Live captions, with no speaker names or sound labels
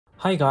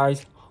Hi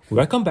guys,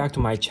 welcome back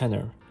to my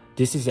channel.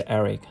 This is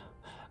Eric.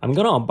 I'm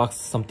gonna unbox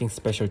something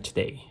special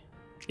today.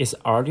 It's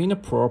Arduino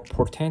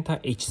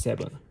Portenta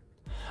H7.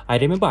 I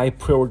remember I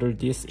pre-ordered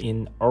this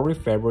in early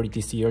February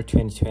this year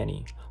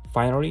 2020.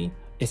 Finally,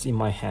 it's in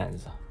my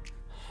hands.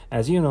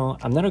 As you know,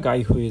 I'm not a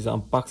guy who is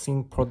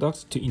unboxing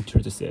products to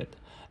introduce it,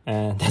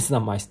 and that's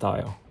not my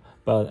style.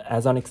 But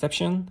as an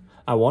exception,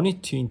 I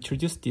wanted to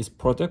introduce this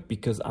product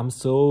because I'm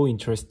so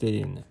interested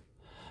in it.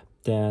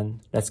 Then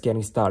let's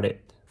get started.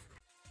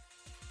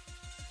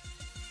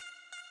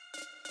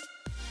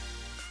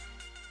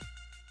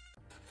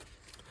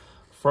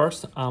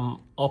 First, I'm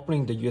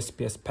opening the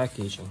USPS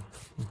packaging.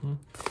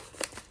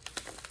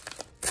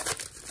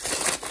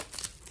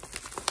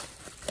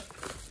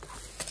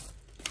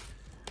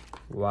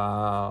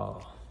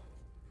 Wow.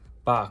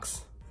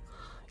 Box.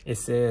 It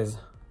says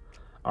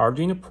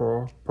Arduino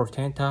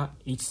Portenta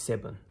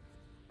H7,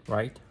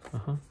 right?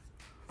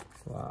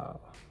 Wow.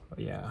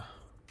 Yeah.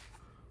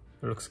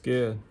 It looks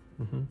good.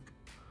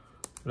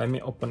 Let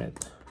me open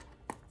it.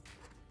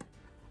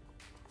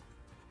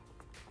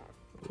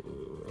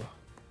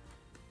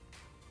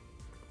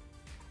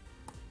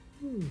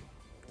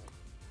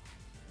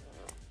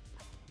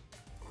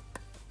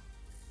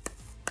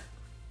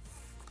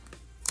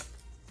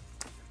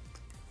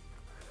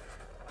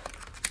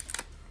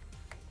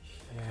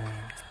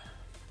 Yeah.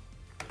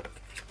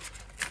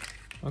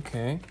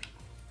 Okay.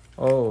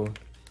 Oh,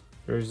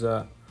 there's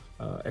a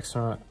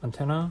external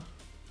antenna,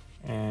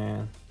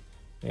 and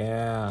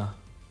yeah,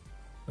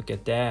 look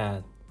at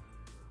that.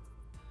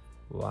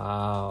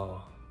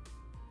 Wow,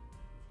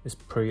 it's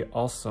pretty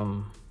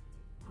awesome.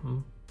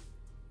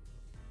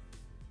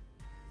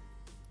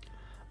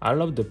 I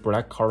love the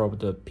black color of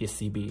the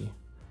PCB,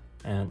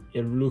 and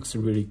it looks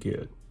really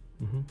good.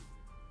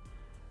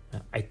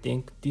 I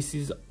think this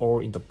is all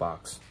in the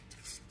box.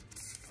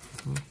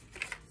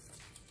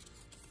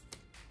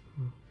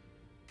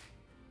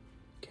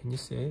 Can you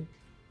see it?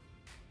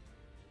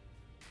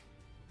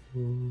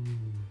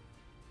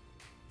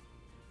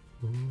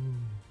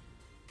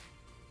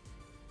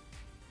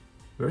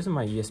 Where's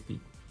my USB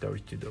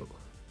 32 though?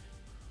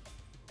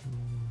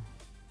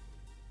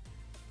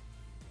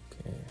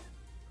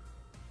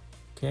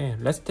 Okay,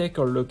 let's take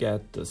a look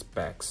at the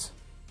specs.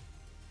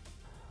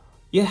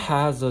 It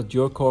has a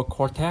dual-core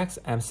Cortex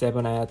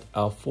M7 at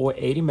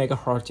 480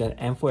 MHz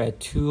and M4 at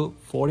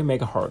 240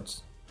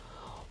 MHz.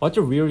 What's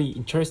really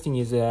interesting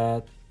is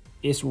that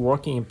it's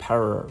working in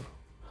parallel.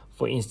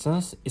 For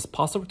instance, it's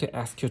possible to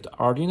execute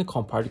Arduino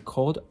compiled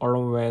code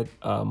along with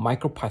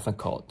MicroPython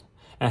code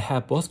and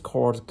have both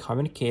cores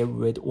communicate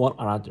with one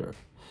another.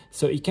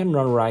 So it can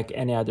run like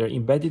any other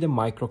embedded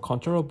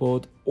microcontroller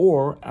board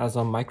or as a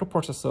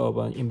microprocessor of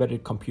an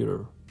embedded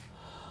computer.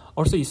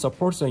 Also, it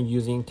supports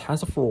using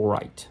TensorFlow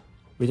Lite.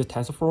 With the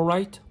TensorFlow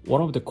Lite,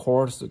 one of the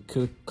cores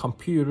could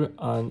compute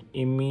an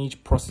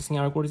image processing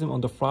algorithm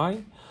on the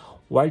fly,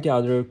 while the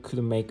other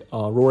could make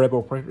low-level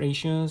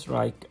operations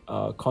like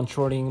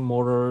controlling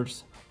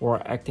motors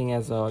or acting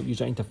as a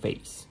user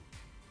interface.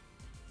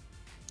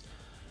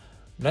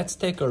 Let's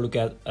take a look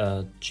at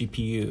a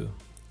GPU.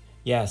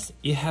 Yes,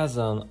 it has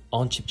an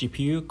on-chip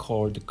GPU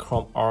called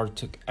Chrome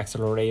Art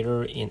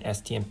Accelerator in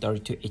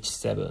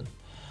STM32H7.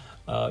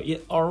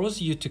 It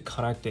allows you to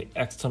connect the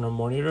external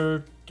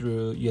monitor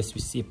through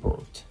USB-C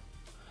port.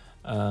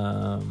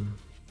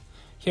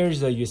 Here is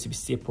the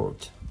USB-C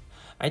port.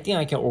 I think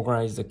I can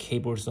organize the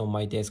cables on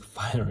my desk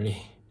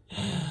finally.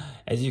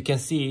 As you can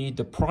see,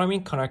 the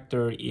priming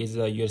connector is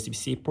a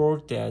USB-C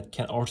port that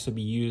can also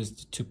be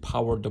used to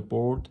power the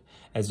board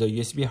as a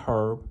USB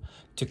hub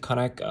to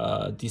connect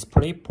a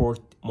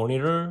DisplayPort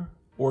monitor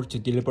or to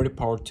deliver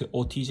power to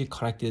OTG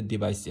connected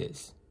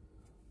devices.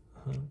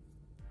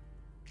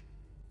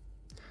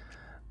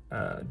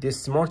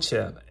 This small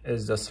chip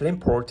is the slim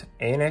port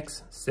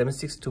NXP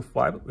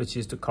SE050C2 which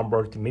is to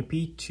convert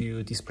MIPI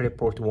to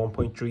DisplayPort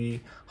 1.3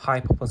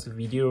 high performance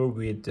video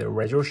with the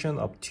resolution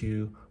up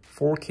to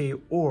 4K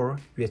or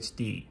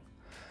UHD.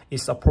 It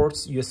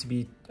supports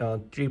USB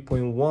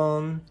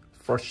 3.1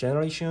 first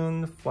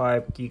generation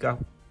 5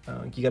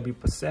 gigabit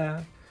per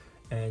second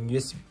and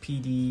USB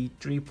PD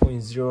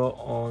 3.0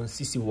 on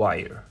CC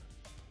wire.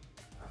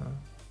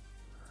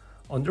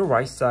 On the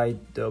right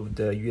side of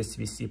the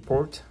USB-C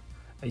port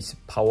is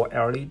power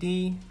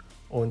LED.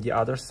 On the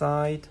other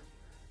side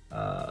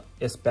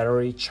is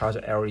battery charge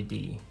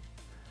LED.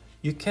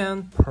 You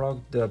can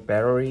plug the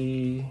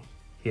battery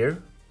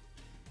here,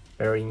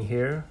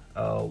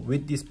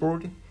 with this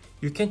board.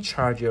 You can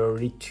charge a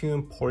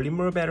lithium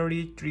polymer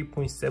battery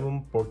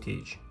 3.7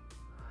 voltage.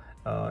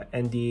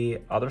 And the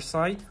other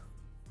side,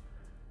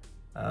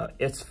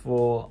 it's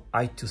for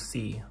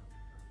I2C.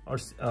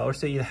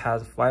 Also, it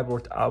has 5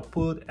 volt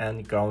output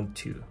and ground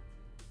too.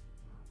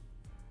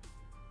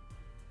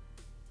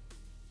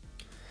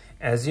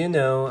 As you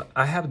know,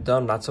 I have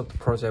done lots of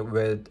projects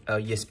with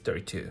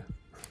ESP32.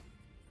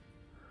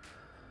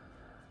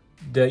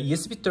 The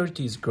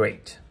ESP32 is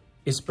great.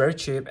 It's very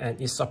cheap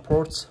and it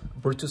supports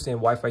Bluetooth and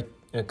Wi-Fi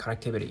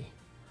connectivity.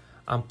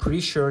 I'm pretty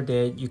sure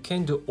that you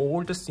can do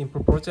all the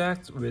simple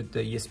projects with the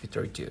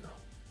ESP32.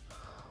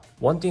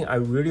 One thing I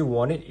really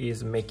wanted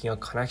is making a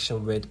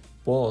connection with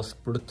both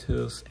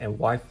Bluetooth and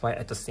Wi-Fi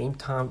at the same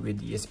time with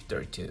the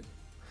ESP32.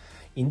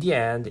 In the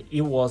end,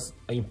 it was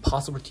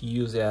impossible to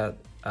use it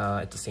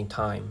at the same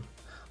time.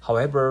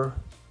 However,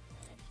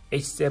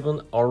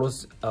 H7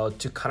 allows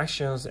two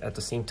connections at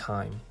the same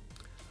time.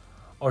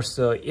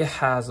 Also, it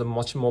has a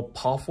much more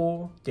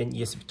powerful than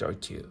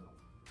ESP32.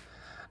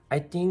 I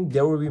think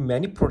there will be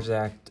many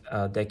projects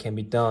that can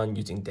be done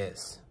using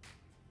this.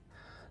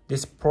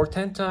 This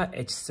Portenta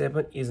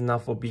H7 is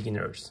not for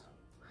beginners.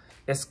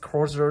 It's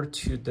closer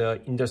to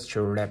the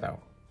industrial level.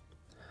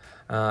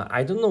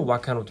 I don't know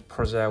what kind of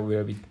project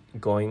will be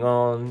going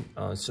on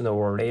sooner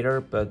or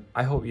later, but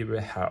I hope it will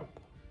help.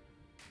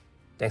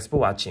 Thanks for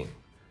watching.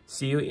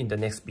 See you in the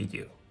next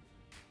video.